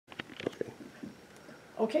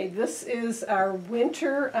Okay, this is our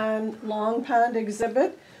winter on Long Pond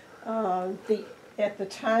exhibit. At the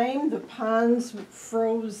time, the ponds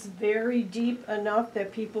froze very deep enough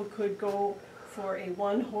that people could go for a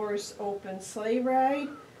one-horse open sleigh ride.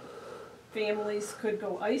 Families could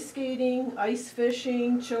go ice skating, ice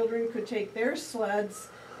fishing, children could take their sleds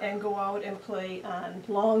and go out and play on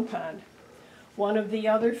Long Pond. One of the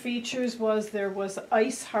other features was there was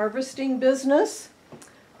ice harvesting business.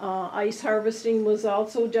 Ice harvesting was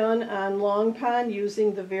also done on Long Pond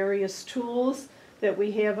using the various tools that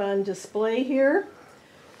we have on display here.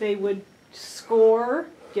 They would score,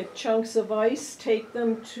 get chunks of ice, take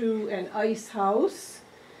them to an ice house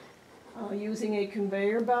using a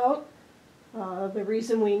conveyor belt. The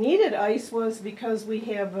reason we needed ice was because we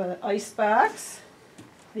have an ice box.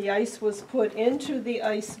 The ice was put into the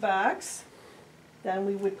ice box. Then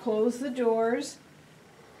we would close the doors,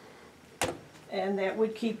 and that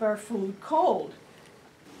would keep our food cold.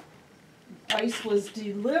 Ice was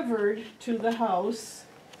delivered to the house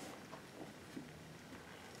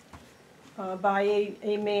by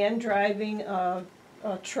a man driving a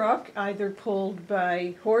truck, either pulled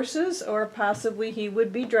by horses or possibly he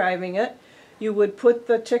would be driving it. You would put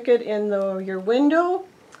the ticket in your window.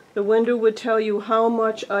 The window would tell you how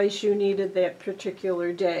much ice you needed that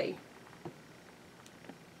particular day.